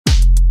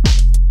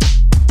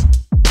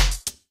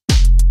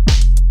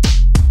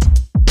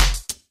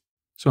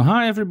So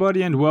hi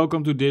everybody and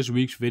welcome to this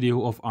week's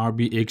video of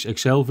RBX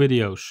Excel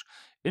videos.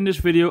 In this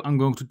video I'm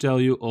going to tell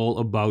you all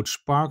about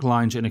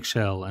sparklines in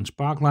Excel, and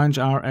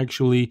sparklines are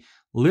actually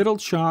little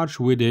charts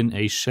within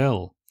a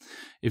cell.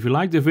 If you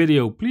like the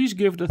video, please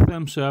give it a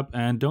thumbs up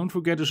and don't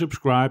forget to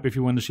subscribe if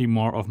you want to see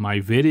more of my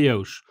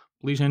videos.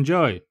 Please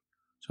enjoy.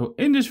 So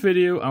in this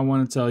video I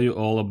want to tell you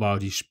all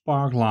about the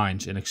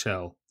sparklines in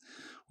Excel.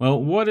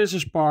 Well, what is a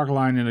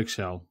sparkline in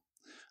Excel?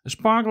 A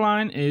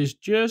sparkline is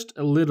just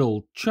a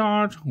little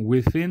chart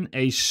within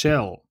a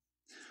cell.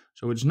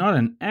 So it's not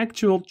an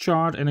actual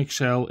chart in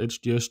Excel, it's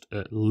just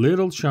a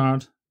little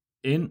chart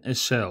in a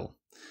cell.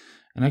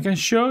 And I can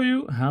show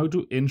you how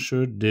to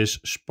insert this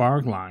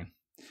sparkline.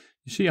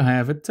 You see I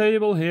have a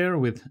table here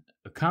with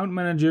account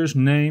managers,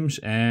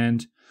 names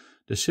and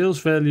the sales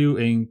value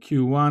in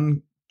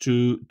Q1,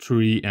 2,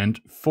 3 and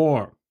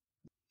 4.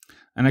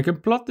 And I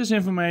can plot this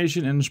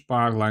information in the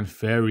sparkline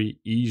very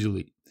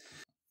easily.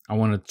 I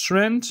want a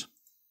trend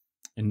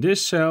in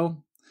this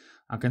cell.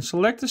 I can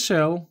select the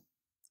cell,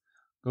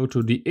 go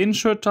to the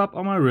insert tab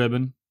on my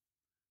ribbon,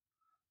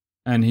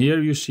 and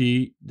here you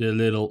see the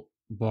little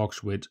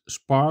box with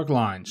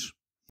sparklines.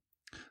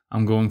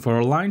 I'm going for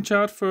a line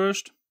chart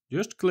first.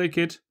 Just click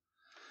it,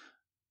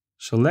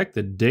 select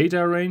the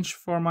data range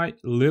for my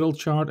little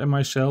chart and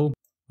my cell.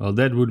 Well,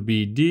 that would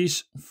be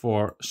these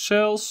 4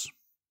 cells.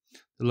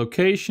 The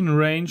location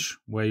range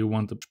where you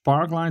want the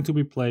sparkline to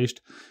be placed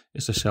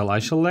is the cell I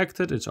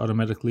selected. It's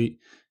automatically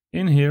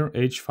in here,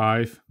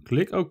 H5.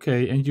 Click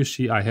OK and you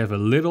see I have a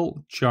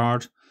little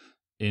chart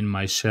in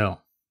my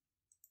cell.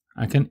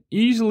 I can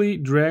easily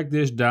drag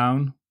this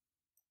down,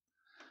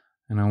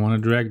 and I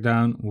want to drag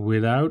down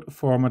without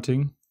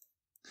formatting.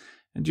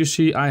 And you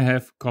see I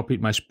have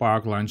copied my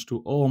sparklines to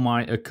all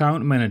my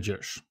account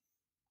managers.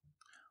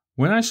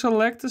 When I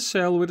select the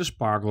cell with a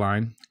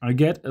sparkline, I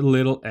get a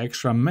little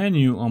extra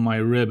menu on my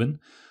ribbon,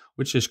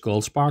 which is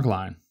called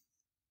Sparkline.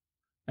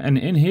 And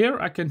in here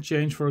I can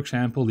change, for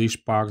example, the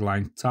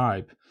sparkline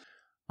type.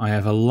 I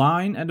have a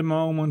line at the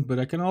moment, but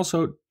I can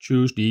also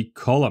choose the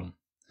column.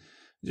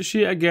 You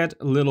see I get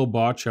little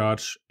bar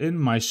charts in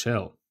my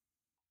cell.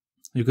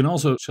 You can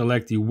also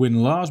select the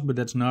win-loss, but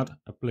that's not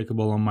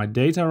applicable on my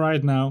data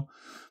right now.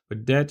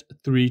 But that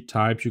 3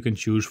 types you can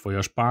choose for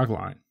your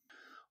sparkline.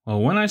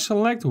 Well, when I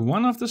select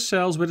one of the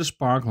cells with a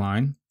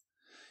sparkline,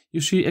 you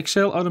see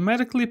Excel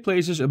automatically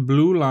places a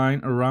blue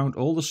line around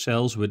all the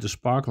cells with the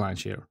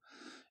sparklines here.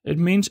 It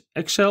means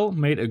Excel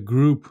made a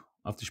group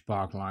of the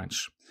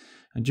sparklines.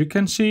 And you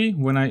can see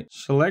when I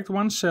select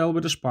one cell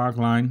with a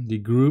sparkline, the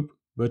group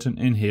button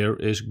in here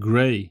is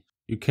gray.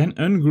 You can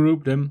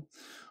ungroup them.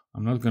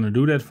 I'm not going to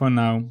do that for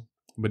now,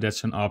 but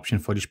that's an option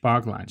for the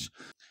sparklines.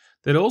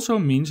 That also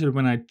means that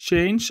when I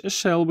change a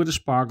cell with a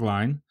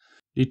sparkline,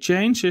 the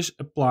change is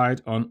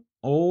applied on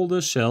all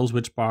the cells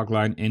with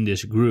sparkline in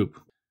this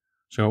group.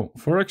 So,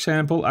 for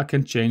example, I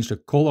can change the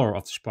color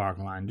of the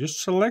sparkline.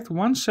 Just select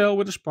one cell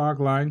with a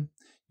sparkline.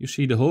 You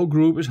see the whole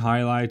group is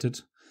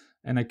highlighted.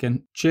 And I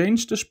can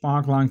change the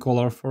sparkline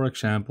color, for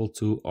example,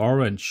 to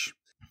orange.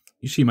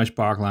 You see my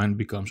sparkline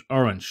becomes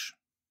orange.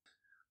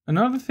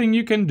 Another thing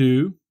you can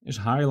do is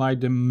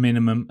highlight the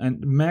minimum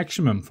and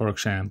maximum, for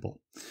example.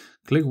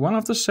 Click one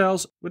of the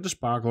cells with the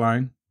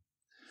sparkline.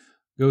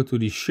 Go to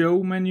the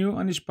Show menu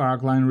on the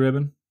Sparkline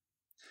ribbon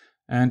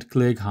and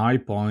click High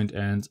Point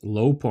and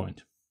Low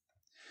Point.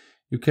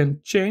 You can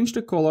change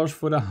the colors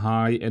for the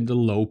high and the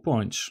low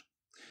points.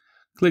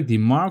 Click the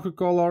marker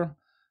color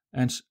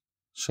and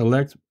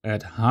select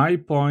at high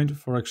point,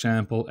 for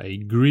example, a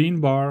green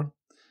bar,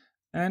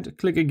 and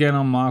click again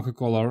on marker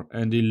color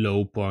and the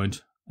low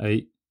point,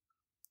 a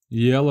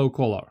yellow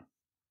color.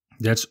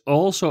 That's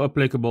also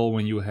applicable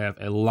when you have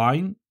a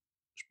line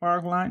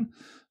sparkline.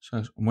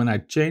 So when I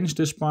change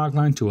the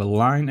sparkline to a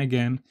line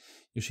again,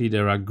 you see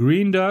there are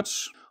green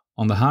dots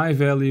on the high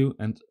value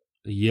and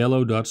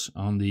yellow dots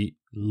on the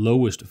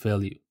lowest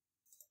value.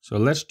 So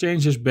let's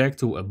change this back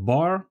to a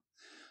bar.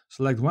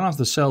 Select one of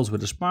the cells with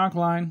the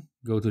sparkline,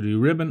 go to the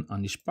ribbon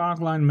on the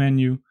sparkline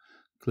menu,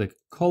 click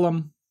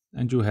column,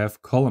 and you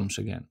have columns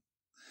again.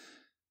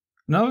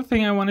 Another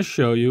thing I want to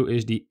show you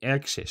is the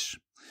axis.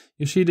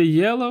 You see the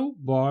yellow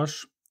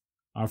bars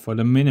are for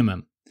the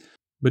minimum.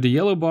 But the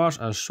yellow bars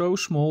are so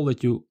small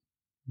that you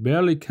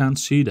barely can't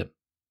see them.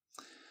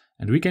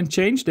 And we can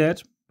change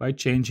that by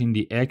changing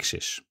the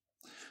axis.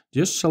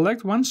 Just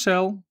select one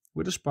cell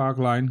with a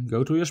sparkline,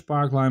 go to your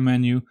sparkline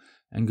menu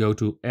and go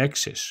to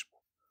axis.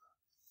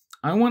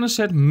 I want to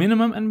set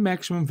minimum and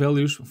maximum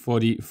values for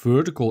the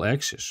vertical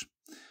axis.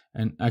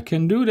 And I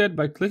can do that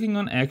by clicking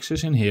on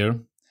axis in here.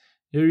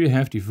 Here you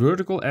have the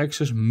vertical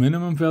axis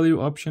minimum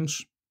value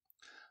options.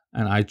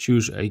 And I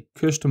choose a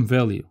custom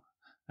value.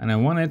 And I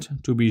want it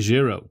to be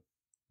 0.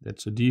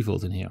 That's the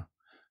default in here.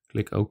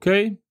 Click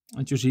OK,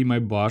 and you see my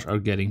bars are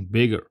getting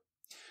bigger.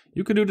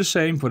 You can do the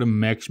same for the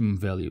maximum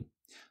value.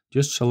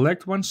 Just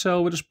select one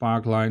cell with a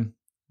sparkline,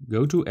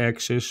 go to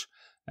axis,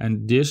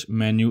 and this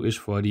menu is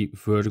for the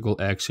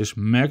vertical axis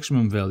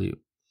maximum value.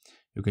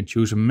 You can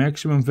choose a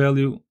maximum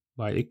value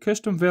by a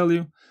custom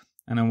value,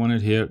 and I want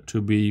it here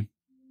to be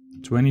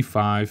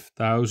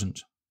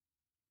 25,000.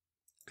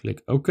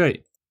 Click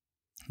OK.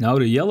 Now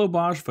the yellow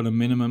bars for the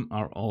minimum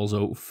are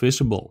also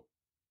visible.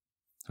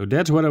 So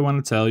that's what I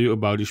want to tell you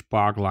about the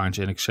Sparklines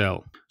in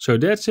Excel. So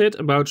that's it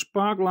about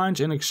Sparklines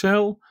in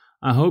Excel.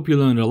 I hope you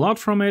learned a lot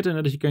from it and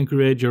that you can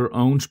create your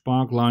own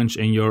Sparklines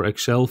in your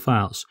Excel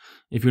files.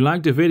 If you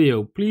liked the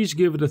video, please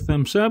give it a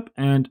thumbs up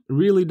and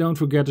really don't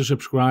forget to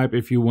subscribe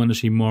if you want to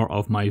see more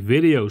of my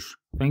videos.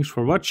 Thanks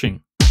for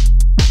watching.